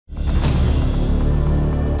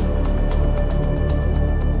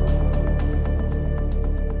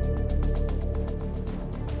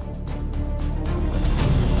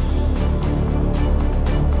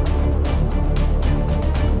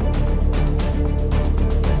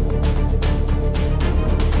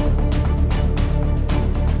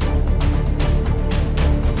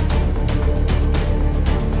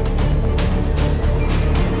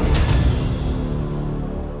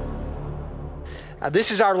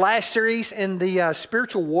This is our last series in the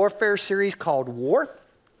spiritual warfare series called War.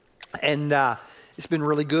 And it's been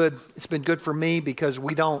really good. It's been good for me because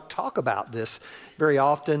we don't talk about this very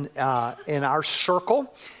often in our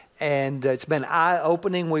circle. And it's been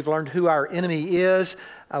eye-opening. We've learned who our enemy is.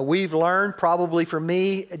 We've learned, probably for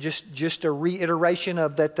me, just a reiteration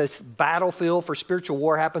of that this battlefield for spiritual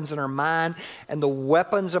war happens in our mind. And the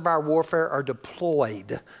weapons of our warfare are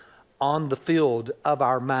deployed on the field of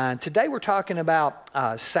our mind. Today we're talking about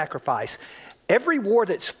sacrifice. Every war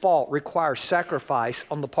that's fought requires sacrifice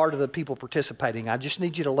on the part of the people participating. I just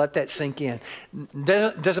need you to let that sink in.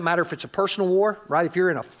 Doesn't matter if it's a personal war, right? If you're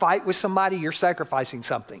in a fight with somebody, you're sacrificing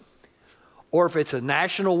something. Or if it's a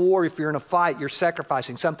national war, if you're in a fight, you're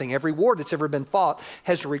sacrificing something. Every war that's ever been fought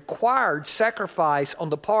has required sacrifice on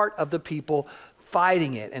the part of the people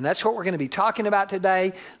fighting it. And that's what we're going to be talking about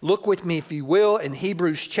today. Look with me, if you will, in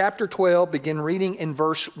Hebrews chapter 12, begin reading in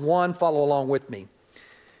verse 1. Follow along with me.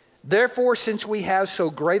 Therefore, since we have so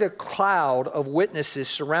great a cloud of witnesses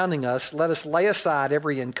surrounding us, let us lay aside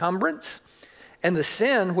every encumbrance and the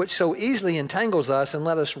sin which so easily entangles us, and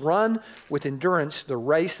let us run with endurance the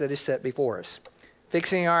race that is set before us,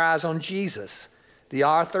 fixing our eyes on Jesus, the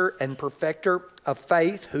author and perfecter of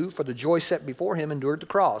faith, who for the joy set before him endured the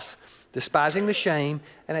cross, despising the shame,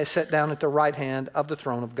 and has sat down at the right hand of the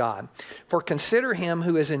throne of God. For consider him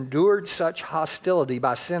who has endured such hostility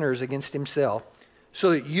by sinners against himself, so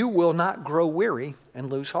that you will not grow weary and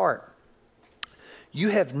lose heart. You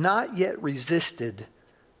have not yet resisted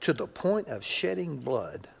to the point of shedding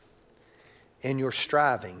blood in your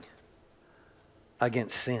striving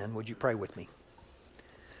against sin. Would you pray with me?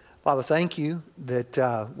 Father, thank you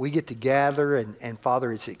that we get to gather, and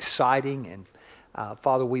Father, it's exciting, and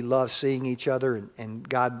Father, we love seeing each other, and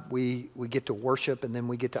God, we get to worship, and then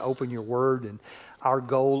we get to open your word, and our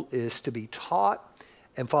goal is to be taught,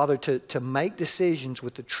 and Father, to make decisions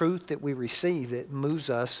with the truth that we receive that moves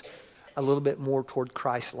us a little bit more toward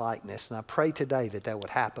Christ-likeness. And I pray today that that would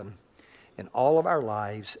happen in all of our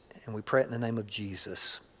lives, and we pray it in the name of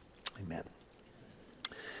Jesus. Amen.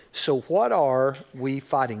 So what are we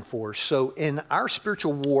fighting for? So in our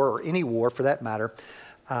spiritual war, or any war for that matter,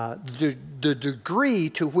 the degree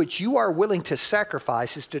to which you are willing to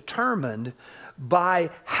sacrifice is determined by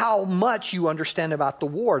how much you understand about the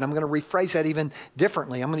war. And I'm going to rephrase that even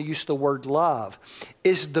differently. I'm going to use the word love.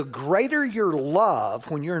 Is the greater your love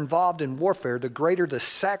when you're involved in warfare, the greater the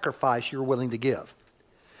sacrifice you're willing to give.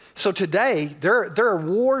 So today, there are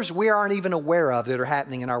wars we aren't even aware of that are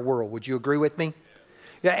happening in our world. Would you agree with me?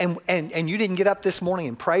 Yeah, and you didn't get up this morning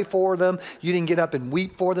and pray for them. You didn't get up and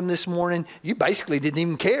weep for them this morning. You basically didn't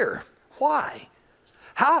even care. Why?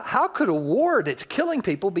 How could a war that's killing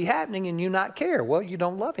people be happening and you not care? Well, you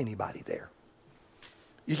don't love anybody there.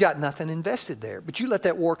 You got nothing invested there. But you let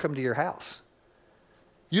that war come to your house.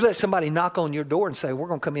 You let somebody knock on your door and say, we're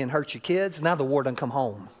going to come in and hurt your kids. Now the war done come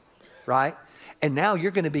home, right? And now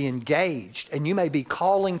you're going to be engaged, and you may be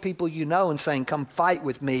calling people you know and saying, come fight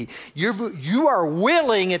with me. You are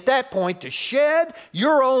willing at that point to shed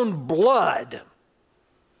your own blood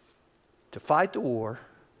to fight the war,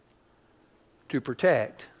 to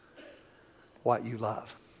protect what you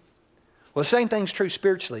love. Well, the same thing's true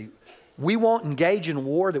spiritually. We won't engage in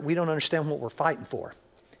war that we don't understand what we're fighting for.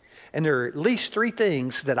 And there are at least three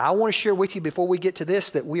things that I want to share with you before we get to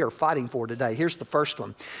this that we are fighting for today. Here's the first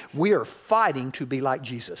one. We are fighting to be like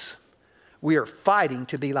Jesus. We are fighting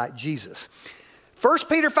to be like Jesus. 1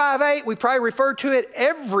 Peter 5:8, we probably referred to it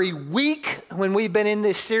every week when we've been in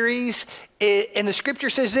this series. And the scripture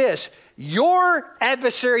says this, your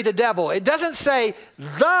adversary, the devil. It doesn't say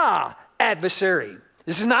the adversary.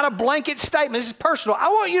 This is not a blanket statement. This is personal. I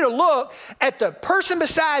want you to look at the person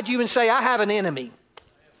beside you and say, I have an enemy.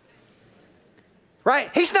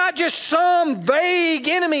 Right? He's not just some vague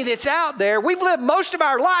enemy that's out there. We've lived most of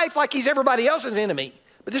our life like he's everybody else's enemy.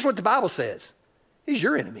 But this is what the Bible says. He's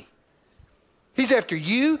your enemy. He's after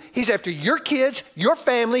you. He's after your kids, your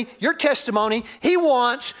family, your testimony. He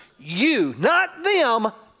wants you, not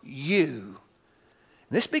them, you.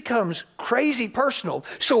 And this becomes crazy personal.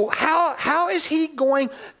 So how is he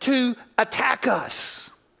going to attack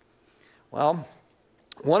us? Well,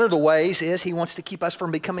 one of the ways is he wants to keep us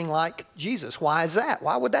from becoming like Jesus. Why is that?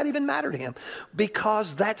 Why would that even matter to him?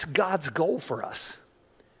 Because that's God's goal for us,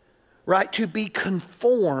 right? To be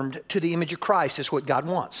conformed to the image of Christ is what God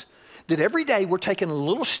wants. That every day we're taking a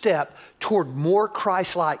little step toward more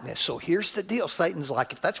Christ-likeness. So here's the deal. Satan's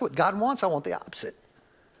like, if that's what God wants, I want the opposite.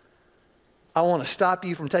 I want to stop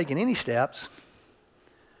you from taking any steps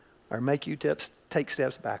or make you take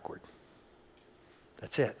steps backward.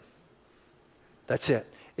 That's it. That's it.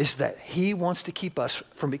 is that he wants to keep us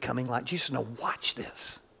from becoming like Jesus. Now watch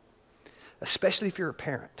this, especially if you're a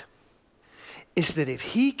parent, is that if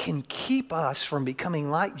he can keep us from becoming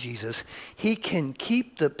like Jesus, he can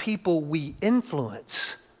keep the people we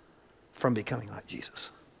influence from becoming like Jesus.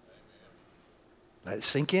 Let it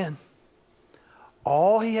sink in.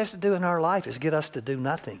 All he has to do in our life is get us to do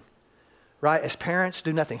nothing. Right? As parents,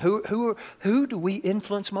 do nothing. Who do we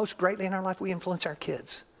influence most greatly in our life? We influence our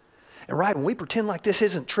kids. And right, when we pretend like this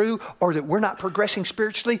isn't true, or that we're not progressing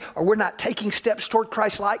spiritually, or we're not taking steps toward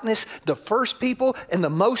Christ likeness, the first people and the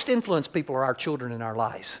most influenced people are our children in our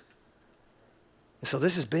lives. And so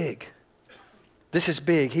this is big. This is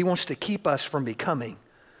big. He wants to keep us from becoming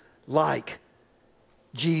like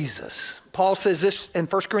Jesus. Paul says this in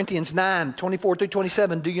 1 Corinthians 9, 24 through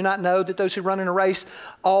 27. Do you not know that those who run in a race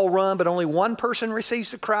all run, but only one person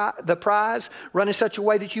receives the prize? Run in such a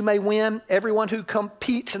way that you may win. Everyone who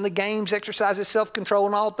competes in the games exercises self-control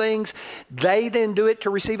in all things. They then do it to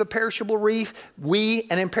receive a perishable wreath, we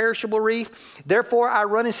an imperishable wreath. Therefore I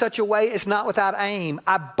run in such a way as not without aim.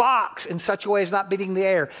 I box in such a way as not beating the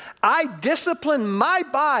air. I discipline my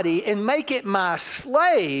body and make it my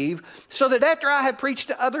slave, so that after I have preached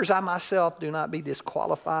to others, I myself do not be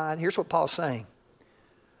disqualified. Here's what Paul's saying.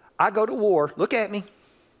 I go to war, look at me,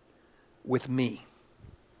 with me,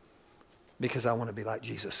 because I want to be like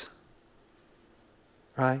Jesus.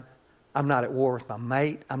 Right? I'm not at war with my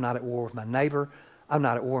mate. I'm not at war with my neighbor. I'm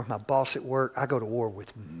not at war with my boss at work. I go to war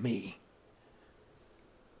with me,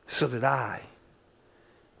 so that I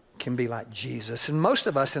can be like Jesus. And most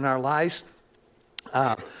of us in our lives,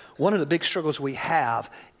 one of the big struggles we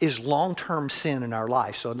have is long-term sin in our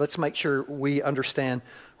life. So let's make sure we understand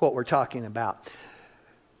what we're talking about.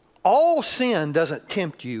 All sin doesn't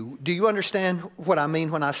tempt you. Do you understand what I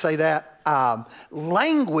mean when I say that?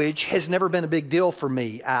 Language has never been a big deal for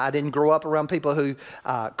me. I didn't grow up around people who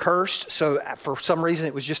cursed, so for some reason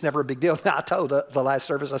it was just never a big deal. Now, I told the last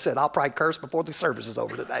service, I said, I'll probably curse before the service is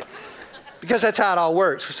over today. Because that's how it all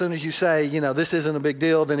works. As soon as you say, this isn't a big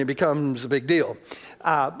deal, then it becomes a big deal.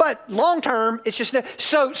 But long term, it's just,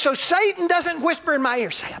 so Satan doesn't whisper in my ear,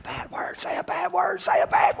 say a bad word, say a bad word, say a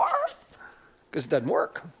bad word. Because it doesn't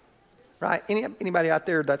work, right? Anybody out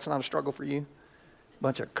there, that's not a struggle for you?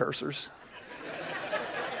 Bunch of cursers.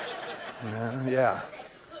 Yeah,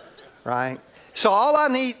 right? So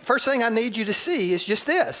first thing I need you to see is just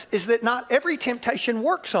this, is that not every temptation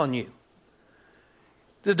works on you.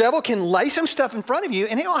 The devil can lay some stuff in front of you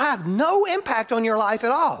and it will have no impact on your life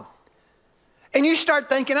at all. And you start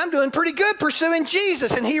thinking, I'm doing pretty good pursuing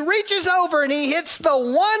Jesus. And he reaches over and he hits the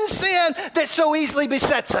one sin that so easily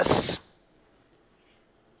besets us.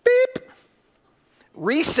 Beep.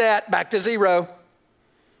 Reset back to zero.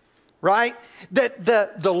 Right? That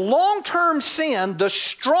the long-term sin, the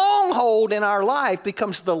stronghold in our life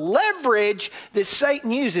becomes the leverage that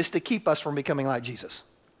Satan uses to keep us from becoming like Jesus.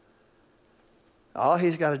 All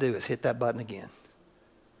he's got to do is hit that button again.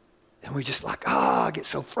 And we just I get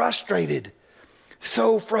so frustrated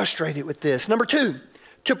with this. Number 2,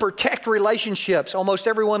 to protect relationships. Almost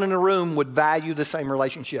everyone in the room would value the same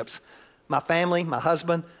relationships. My family, my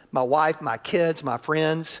husband, my wife, my kids, my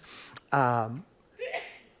friends. I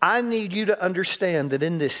need you to understand that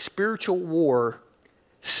in this spiritual war,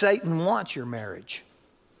 Satan wants your marriage.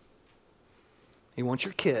 He wants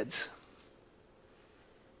your kids.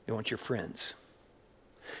 He wants your friends.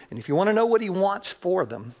 And if you want to know what he wants for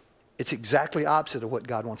them, it's exactly opposite of what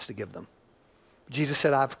God wants to give them. Jesus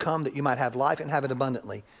said, I've come that you might have life and have it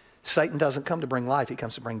abundantly. Satan doesn't come to bring life, he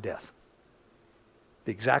comes to bring death.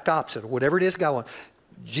 The exact opposite of whatever it is God wants.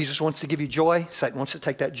 Jesus wants to give you joy, Satan wants to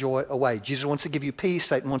take that joy away. Jesus wants to give you peace,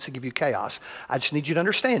 Satan wants to give you chaos. I just need you to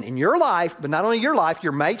understand, in your life, but not only your life,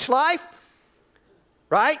 your mate's life,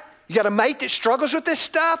 right? You got a mate that struggles with this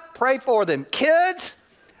stuff, pray for them. Kids,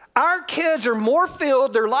 our kids are more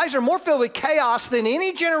filled, their lives are more filled with chaos than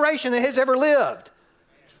any generation that has ever lived.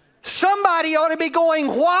 Somebody ought to be going,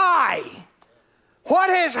 why?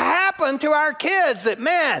 What has happened to our kids that,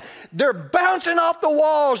 man, they're bouncing off the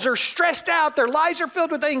walls, they're stressed out, their lives are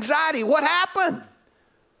filled with anxiety. What happened?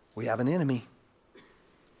 We have an enemy.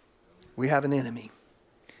 We have an enemy.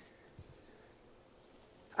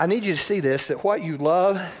 I need you to see this, that what you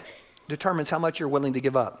love determines how much you're willing to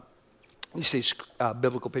give up. You see a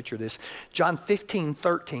biblical picture of this. John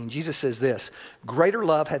 15:13, Jesus says this, greater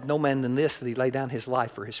love had no man than this, that he laid down his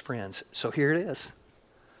life for his friends. So here it is.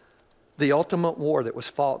 The ultimate war that was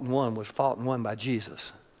fought and won was fought and won by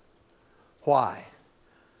Jesus. Why?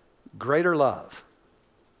 Greater love.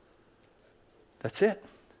 That's it.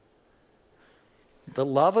 The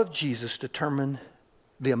love of Jesus determined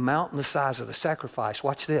the amount and the size of the sacrifice.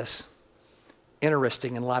 Watch this.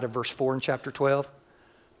 Interesting in light of verse 4 in chapter 12,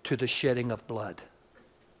 to the shedding of blood.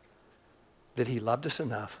 That he loved us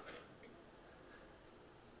enough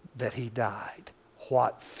that he died.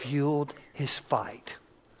 What fueled his fight?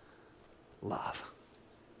 Love.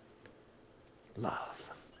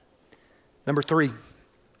 Love. Number 3,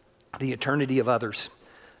 the eternity of others.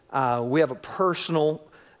 We have a personal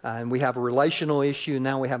and we have a relational issue, and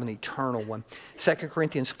now we have an eternal one. 2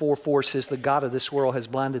 Corinthians 4:4 says, the God of this world has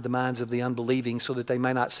blinded the minds of the unbelieving so that they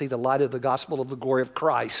may not see the light of the gospel of the glory of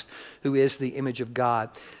Christ, who is the image of God.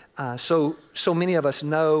 So many of us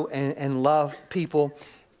know and love people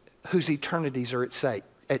whose eternities are at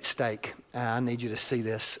stake. I need you to see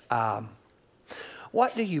this.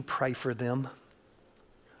 What do you pray for them?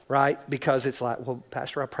 Right? Because it's like, well,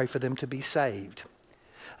 Pastor, I pray for them to be saved.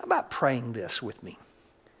 How about praying this with me?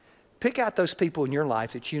 Pick out those people in your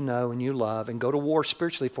life that you know and you love and go to war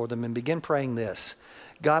spiritually for them and begin praying this.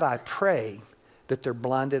 God, I pray that their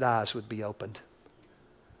blinded eyes would be opened.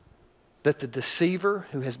 That the deceiver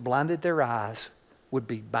who has blinded their eyes would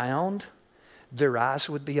be bound. Their eyes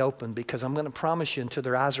would be opened, because I'm going to promise you, until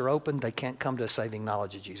their eyes are open, they can't come to a saving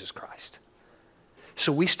knowledge of Jesus Christ.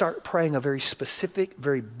 So we start praying a very specific,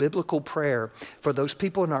 very biblical prayer for those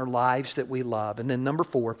people in our lives that we love. And then number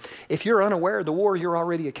 4, if you're unaware of the war, you're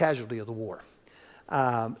already a casualty of the war.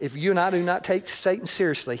 If you and I do not take Satan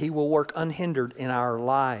seriously, he will work unhindered in our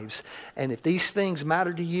lives. And if these things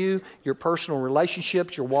matter to you, your personal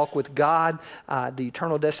relationships, your walk with God, the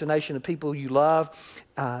eternal destination of people you love,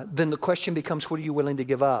 then the question becomes, what are you willing to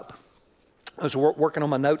give up? I was working on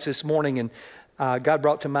my notes this morning, and God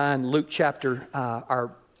brought to mind Luke chapter,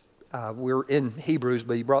 we're in Hebrews,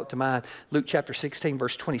 but he brought to mind Luke chapter 16,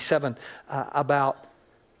 verse 27, about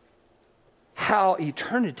how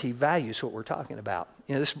eternity values what we're talking about.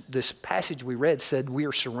 You know, this passage we read said we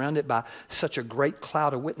are surrounded by such a great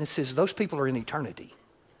cloud of witnesses. Those people are in eternity.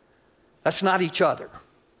 That's not each other.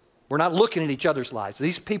 We're not looking at each other's lives.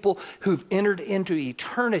 These people who've entered into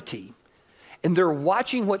eternity, and they're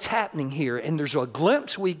watching what's happening here, and there's a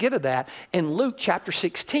glimpse we get of that in Luke chapter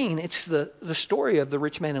 16. It's the story of the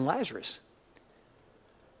rich man and Lazarus.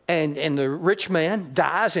 And the rich man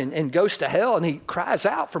dies and goes to hell, and he cries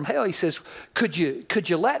out from hell. He says, could you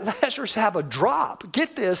let Lazarus have a drop?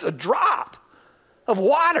 Get this, a drop of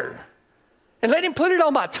water. And let him put it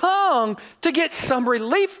on my tongue to get some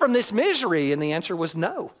relief from this misery. And the answer was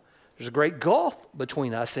no. There's a great gulf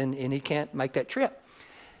between us, and he can't make that trip.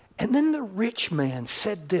 And then the rich man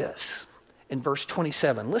said this in verse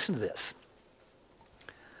 27. Listen to this.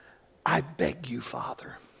 I beg you,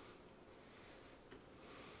 Father,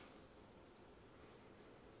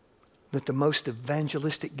 that the most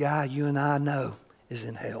evangelistic guy you and I know is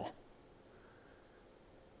in hell.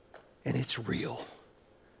 And it's real.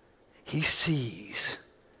 He sees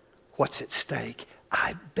what's at stake.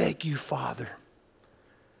 I beg you, Father,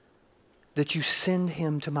 that you send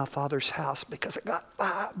him to my father's house, because I got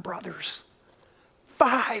 5 brothers.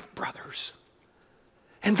 5 brothers.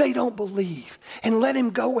 And they don't believe. And let him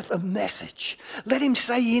go with a message. Let him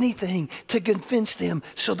say anything to convince them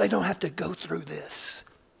so they don't have to go through this.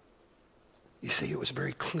 You see, it was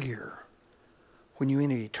very clear when you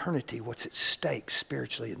enter eternity what's at stake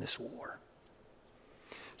spiritually in this war.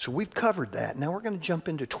 So we've covered that. Now we're going to jump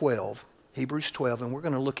into 12, Hebrews 12, and we're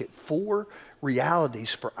going to look at 4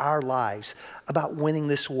 realities for our lives about winning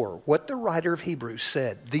this war. What the writer of Hebrews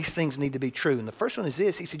said, these things need to be true. And the first one is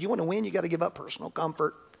this. He said, you want to win, you got to give up personal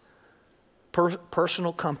comfort.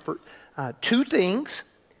 Personal comfort. 2 things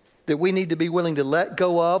that we need to be willing to let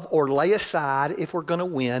go of or lay aside if we're going to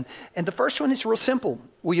win. And the first one is real simple.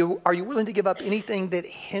 Are you willing to give up anything that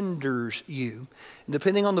hinders you? And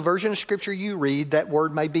depending on the version of Scripture you read, that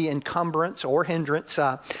word may be encumbrance or hindrance.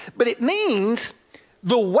 But it means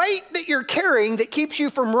the weight that you're carrying that keeps you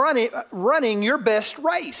from running your best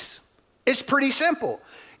race. It's pretty simple.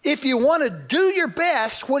 If you want to do your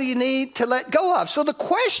best, what do you need to let go of? So the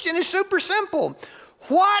question is super simple.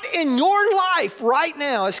 What in your life right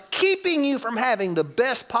now is keeping you from having the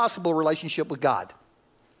best possible relationship with God?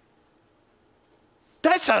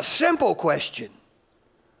 That's a simple question,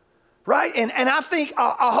 right? And I think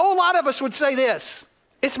a whole lot of us would say this.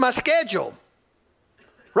 It's my schedule,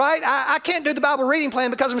 right? I can't do the Bible reading plan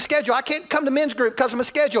because of my schedule. I can't come to men's group because of my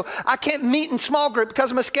schedule. I can't meet in small group because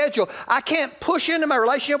of my schedule. I can't push into my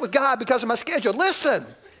relationship with God because of my schedule. Listen,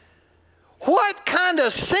 what kind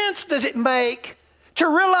of sense does it make to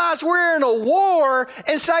realize we're in a war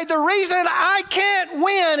and say the reason I can't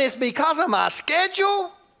win is because of my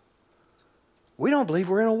schedule? We don't believe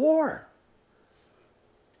we're in a war.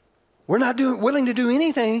 We're not willing to do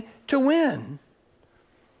anything to win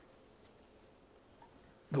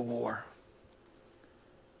the war.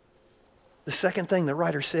 The second thing the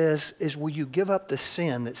writer says is, will you give up the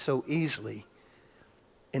sin that so easily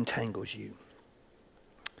entangles you?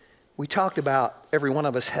 We talked about every one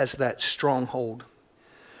of us has that stronghold.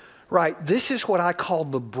 Right, this is what I call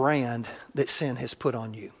the brand that sin has put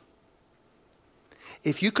on you.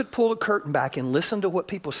 If you could pull the curtain back and listen to what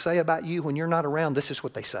people say about you when you're not around, this is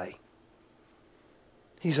what they say.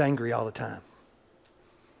 He's angry all the time.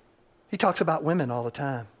 He talks about women all the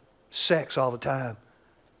time, sex all the time.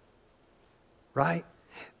 Right?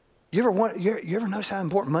 You ever notice how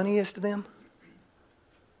important money is to them?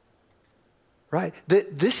 Right?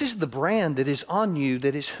 This is the brand that is on you,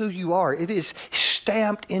 that is who you are. It is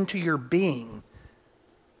stamped into your being.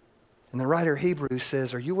 And the writer of Hebrews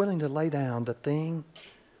says, are you willing to lay down the thing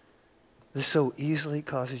that so easily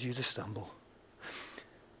causes you to stumble?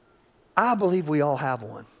 I believe we all have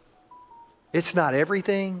one. It's not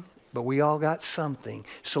everything, but we all got something.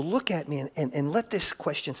 So look at me and let this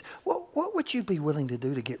question, what would you be willing to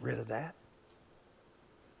do to get rid of that?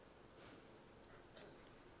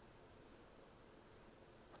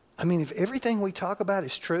 I mean, if everything we talk about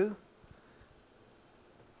is true,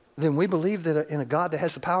 then we believe that in a God that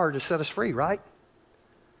has the power to set us free, right?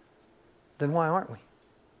 Then why aren't we?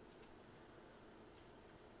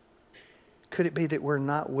 Could it be that we're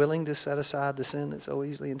not willing to set aside the sin that so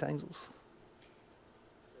easily entangles?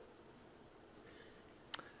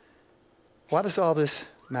 Why does all this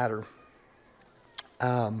matter?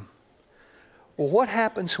 Well, what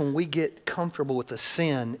happens when we get comfortable with the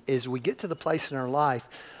sin is we get to the place in our life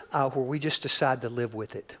where we just decide to live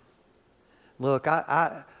with it. Look,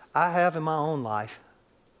 I have in my own life,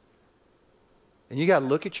 and you got to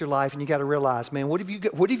look at your life and you got to realize, man, what have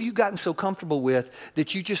you gotten so comfortable with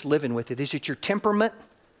that you just living with it? Is it your temperament?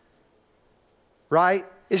 Right?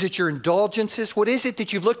 Is it your indulgences? What is it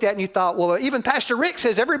that you've looked at and you thought, well, even Pastor Rick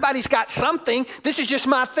says everybody's got something. This is just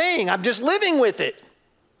my thing. I'm just living with it.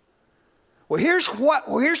 Well, here's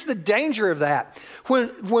the danger of that.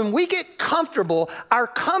 When we get comfortable, our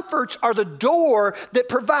comforts are the door that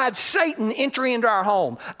provides Satan entry into our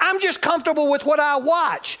home. I'm just comfortable with what I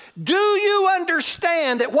watch. Do you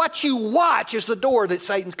understand that what you watch is the door that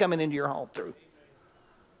Satan's coming into your home through?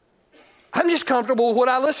 I'm just comfortable with what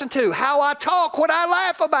I listen to, how I talk, what I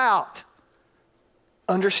laugh about.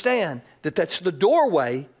 Understand that that's the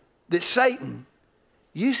doorway that Satan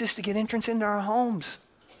uses to get entrance into our homes,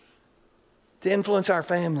 to influence our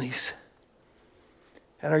families.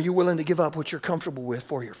 And are you willing to give up what you're comfortable with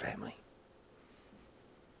for your family?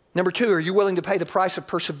 Number two, are you willing to pay the price of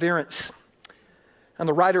perseverance? And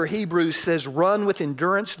the writer of Hebrews says, run with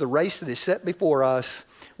endurance the race that is set before us.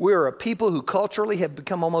 We are a people who culturally have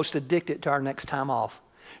become almost addicted to our next time off.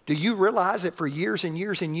 Do you realize that for years and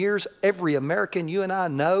years and years, every American you and I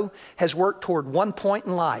know has worked toward one point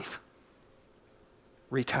in life?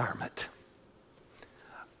 Retirement.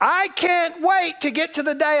 I can't wait to get to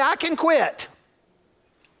the day I can quit.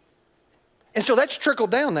 And so that's trickled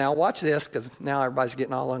down now. Watch this, because now everybody's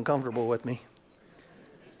getting all uncomfortable with me.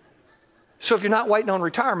 So if you're not waiting on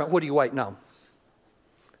retirement, what are you waiting on?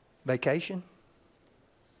 Vacation?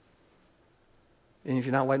 And if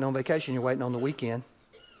you're not waiting on vacation, you're waiting on the weekend.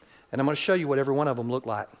 And I'm going to show you what every one of them look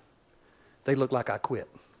like. They look like I quit.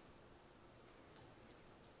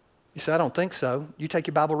 You say, I don't think so. You take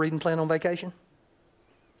your Bible reading plan on vacation?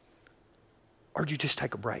 Or do you just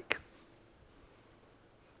take a break?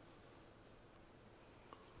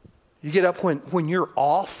 You get up when you're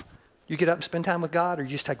off, you get up and spend time with God, or you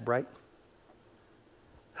just take a break?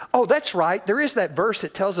 Oh, that's right. There is that verse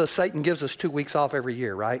that tells us Satan gives us 2 weeks off every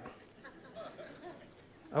year, right?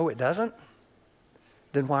 Oh, it doesn't?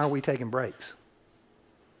 Then why are we taking breaks?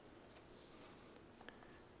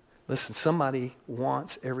 Listen, somebody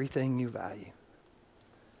wants everything you value,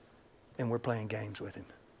 and we're playing games with him.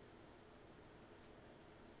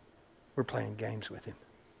 We're playing games with him.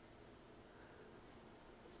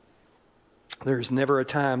 There is never a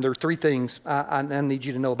time. There are three things I need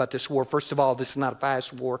you to know about this war. First of all, this is not a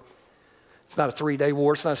fast war. It's not a 3-day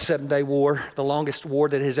war. It's not a 7-day war. The longest war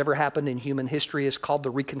that has ever happened in human history is called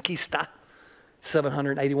the Reconquista.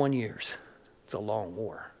 781 years. It's a long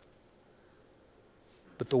war.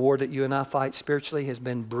 But the war that you and I fight spiritually has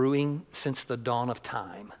been brewing since the dawn of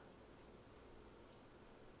time.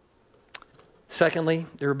 Secondly,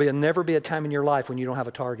 there will never be a time in your life when you don't have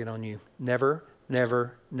a target on you. Never,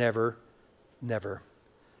 never, never, never.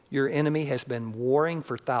 Your enemy has been warring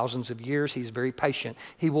for thousands of years. He's very patient.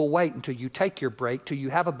 He will wait until you take your break, till you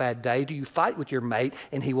have a bad day, till you fight with your mate,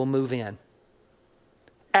 and he will move in.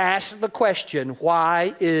 Ask the question,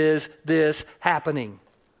 why is this happening?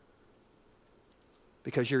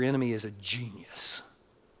 Because your enemy is a genius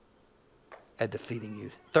at defeating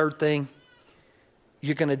you. Third thing,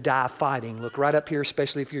 you're going to die fighting. Look right up here,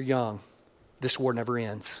 especially if you're young. This war never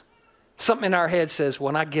ends. Something in our head says,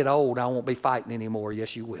 when I get old, I won't be fighting anymore.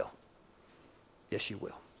 Yes, you will. Yes, you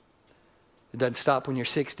will. It doesn't stop when you're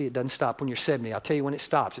 60. It doesn't stop when you're 70. I'll tell you when it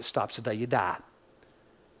stops. It stops the day you die.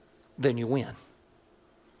 Then you win.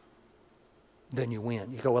 Then you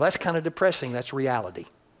win. You go, well, that's kind of depressing. That's reality.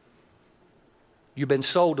 You've been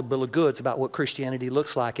sold a bill of goods about what Christianity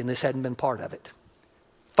looks like, and this hadn't been part of it.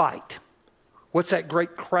 Fight. What's that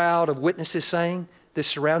great crowd of witnesses saying that's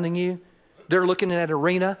surrounding you? They're looking at that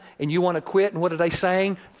arena, and you want to quit, and what are they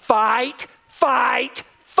saying? Fight, fight,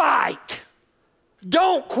 fight.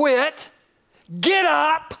 Don't quit. Get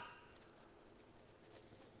up.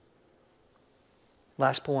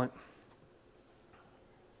 Last point.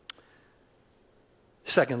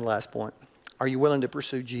 Second to last point. Are you willing to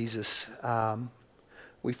pursue Jesus?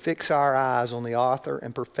 We fix our eyes on the author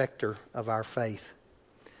and perfecter of our faith.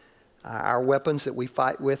 Our weapons that we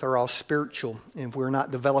fight with are all spiritual. And if we're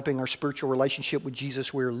not developing our spiritual relationship with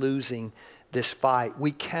Jesus, we're losing this fight.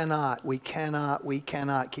 We cannot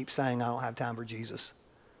keep saying, I don't have time for Jesus.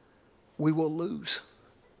 We will lose.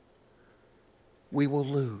 We will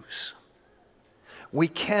lose. We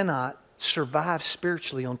cannot survive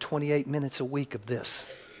spiritually on 28 minutes a week of this.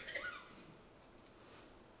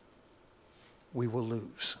 We will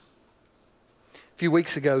lose. A few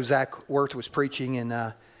weeks ago, Zach Worth was preaching,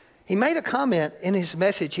 and he made a comment in his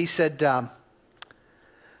message. He said, a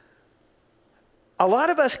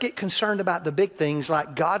lot of us get concerned about the big things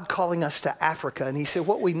like God calling us to Africa. And he said,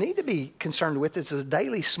 what we need to be concerned with is the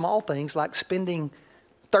daily small things like spending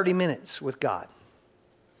 30 minutes with God.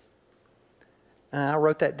 And I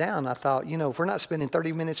wrote that down. I thought, if we're not spending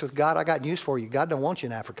 30 minutes with God, I got news for you. God don't want you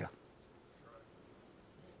in Africa.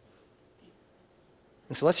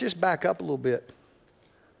 And so let's just back up a little bit.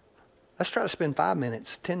 Let's try to spend 5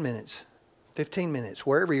 minutes, 10 minutes, 15 minutes,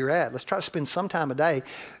 wherever you're at. Let's try to spend some time a day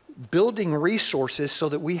building resources so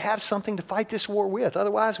that we have something to fight this war with.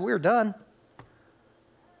 Otherwise, we're done.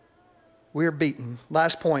 We're beaten.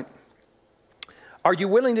 Last point. Are you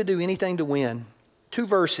willing to do anything to win? 2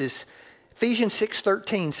 verses. Ephesians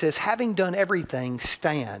 6:13 says, having done everything,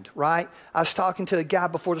 stand, right? I was talking to a guy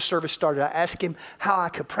before the service started. I asked him how I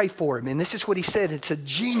could pray for him. And this is what he said. It's a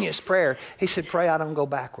genius prayer. He said, pray I don't go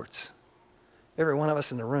backwards. Every one of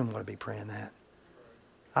us in the room want to be praying that.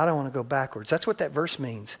 I don't want to go backwards. That's what that verse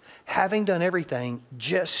means. Having done everything,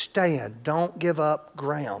 just stand. Don't give up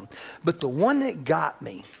ground. But the one that got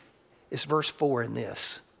me is verse 4 in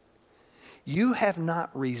this. You have not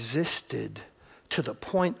resisted to the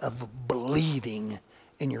point of bleeding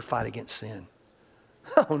in your fight against sin.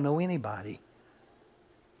 I don't know anybody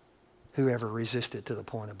who ever resisted to the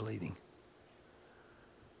point of bleeding.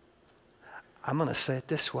 I'm going to say it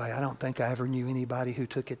this way. I don't think I ever knew anybody who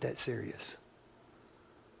took it that serious.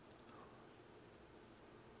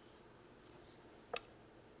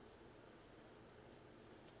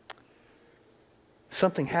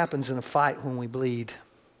 Something happens in a fight when we bleed.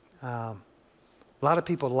 A lot of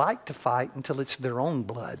people like to fight until it's their own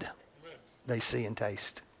blood they see and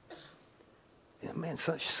taste. Yeah, man,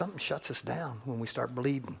 something shuts us down when we start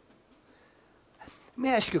bleeding. Let me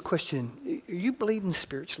ask you a question. Are you bleeding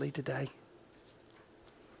spiritually today?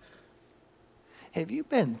 Have you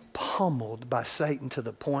been pummeled by Satan to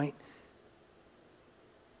the point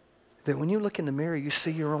that when you look in the mirror, you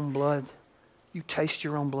see your own blood, you taste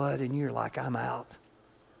your own blood, and you're like, I'm out.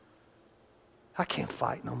 I can't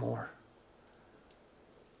fight no more.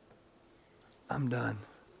 I'm done.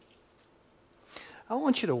 I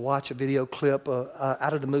want you to watch a video clip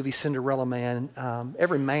out of the movie Cinderella Man.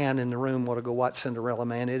 Every man in the room ought to go watch Cinderella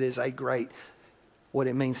Man. It is a great What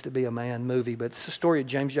It Means to Be a Man movie. But it's the story of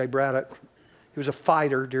James J. Braddock. He was a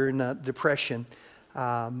fighter during the Depression.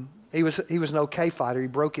 He was an okay fighter. He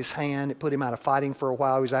broke his hand. It put him out of fighting for a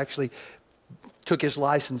while. He was actually took his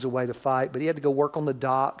license away to fight. But he had to go work on the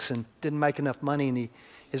docks and didn't make enough money. And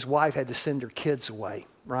his wife had to send her kids away,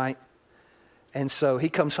 right? And so he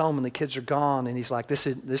comes home and the kids are gone. And he's like, this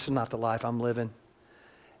is not the life I'm living.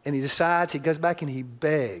 And he decides, he goes back and he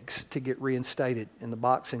begs to get reinstated in the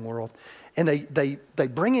boxing world. And they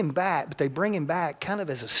bring him back, but they bring him back kind of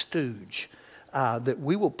as a stooge. That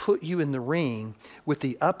we will put you in the ring with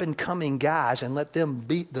the up-and-coming guys and let them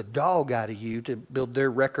beat the dog out of you to build their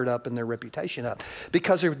record up and their reputation up.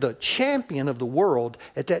 Because the champion of the world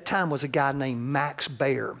at that time was a guy named Max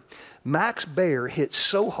Baer. Max Baer hit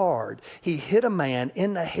so hard, he hit a man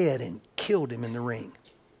in the head and killed him in the ring.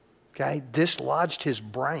 Okay? Dislodged his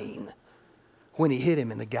brain when he hit him,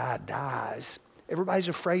 and the guy dies. Everybody's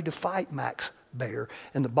afraid to fight Max Baer,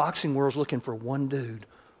 and the boxing world's looking for one dude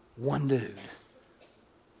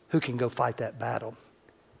who can go fight that battle.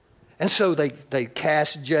 And so they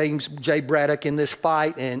cast James J. Braddock in this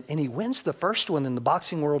fight, and he wins the first one, and the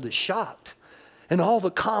boxing world is shocked. And all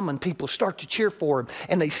the common people start to cheer for him.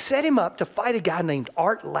 And they set him up to fight a guy named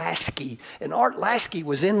Art Lasky. And Art Lasky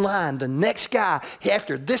was in line. The next guy,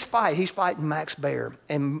 after this fight, he's fighting Max Baer.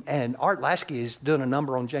 And Art Lasky is doing a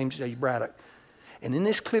number on James J. Braddock. And in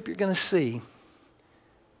this clip you're going to see,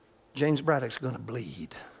 James Braddock's going to bleed.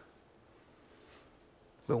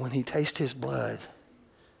 But when he tastes his blood,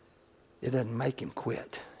 it doesn't make him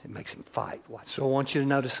quit. It makes him fight. Watch. So I want you to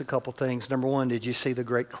notice a couple things. Number one, did you see the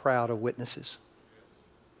great crowd of witnesses?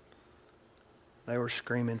 They were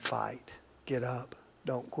screaming, fight, get up,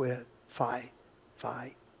 don't quit, fight,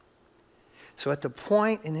 fight. So at the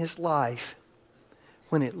point in his life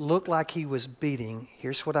when it looked like he was beating,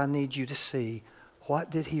 here's what I need you to see. What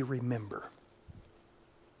did he remember?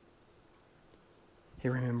 He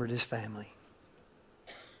remembered his family.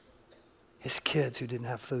 His kids who didn't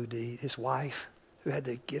have food to eat. His wife who had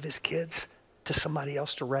to give his kids to somebody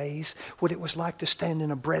else to raise, what it was like to stand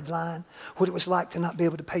in a bread line, what it was like to not be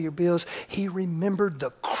able to pay your bills. He remembered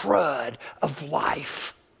the crud of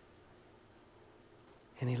life.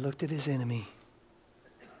 And he looked at his enemy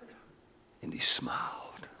and he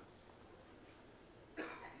smiled.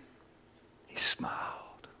 He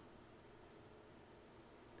smiled.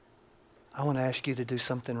 I want to ask you to do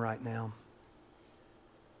something right now,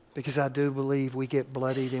 because I do believe we get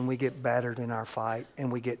bloodied and we get battered in our fight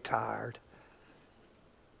and we get tired.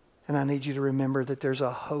 And I need you to remember that there's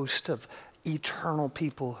a host of eternal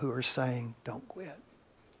people who are saying, don't quit.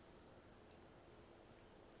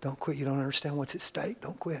 Don't quit. You don't understand what's at stake.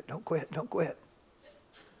 Don't quit. Don't quit. Don't quit.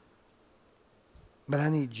 But I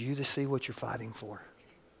need you to see what you're fighting for.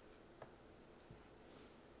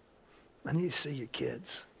 I need to see your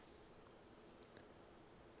kids,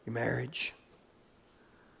 your marriage,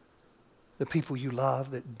 the people you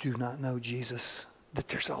love that do not know Jesus, that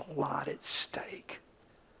there's a lot at stake.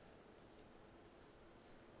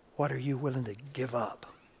 What are you willing to give up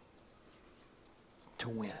to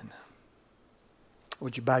win?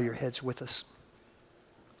 Would you bow your heads with us?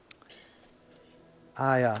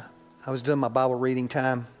 I was doing my Bible reading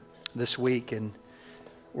time this week, and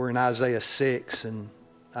we're in Isaiah 6, and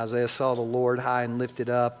Isaiah saw the Lord high and lifted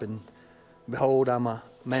up, and behold, I'm a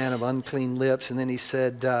man of unclean lips. And then he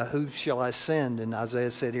said, who shall I send? And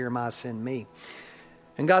Isaiah said, here am I, send me.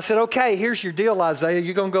 And God said, okay, here's your deal, Isaiah.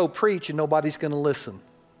 You're going to go preach, and nobody's going to listen.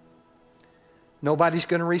 Nobody's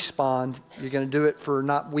going to respond. You're going to do it for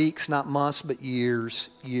not weeks, not months, but years,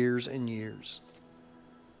 years and years.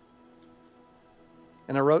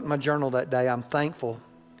 And I wrote in my journal that day, I'm thankful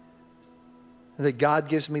that God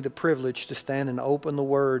gives me the privilege to stand and open the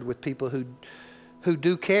Word with people who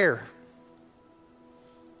do care,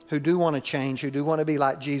 who do want to change, who do want to be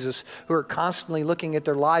like Jesus, who are constantly looking at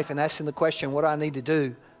their life and asking the question, what do I need to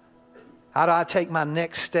do? How do I take my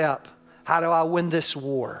next step? How do I win this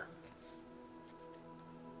war?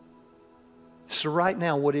 So right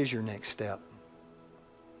now, what is your next step?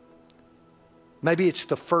 Maybe it's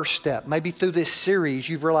the first step. Maybe through this series,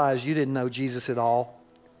 you've realized you didn't know Jesus at all.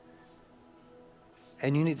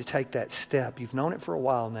 And you need to take that step. You've known it for a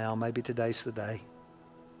while now. Maybe today's the day.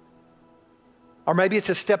 Or maybe it's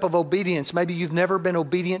a step of obedience. Maybe you've never been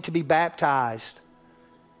obedient to be baptized.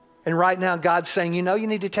 And right now, God's saying, you know you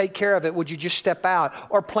need to take care of it. Would you just step out?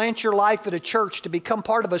 Or plant your life at a church to become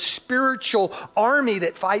part of a spiritual army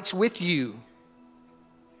that fights with you.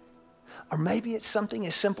 Or maybe it's something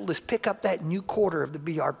as simple as pick up that new quarter of the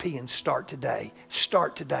BRP and start today.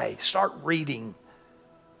 Start today. Start reading.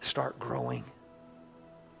 Start growing.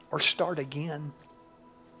 Or start again.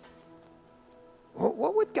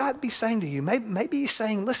 What would God be saying to you? Maybe He's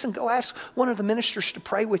saying, listen, go ask one of the ministers to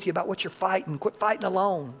pray with you about what you're fighting. Quit fighting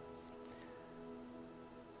alone.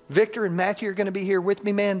 Victor and Matthew are going to be here with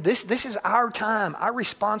me, man. This is our time, our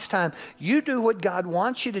response time. You do what God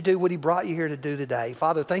wants you to do, what He brought you here to do today.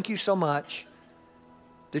 Father, thank you so much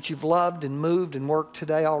that you've loved and moved and worked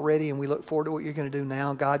today already, and we look forward to what you're going to do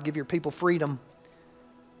now. God, give your people freedom.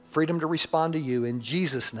 Freedom to respond to you. In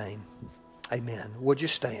Jesus' name, amen. Would you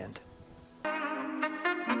stand?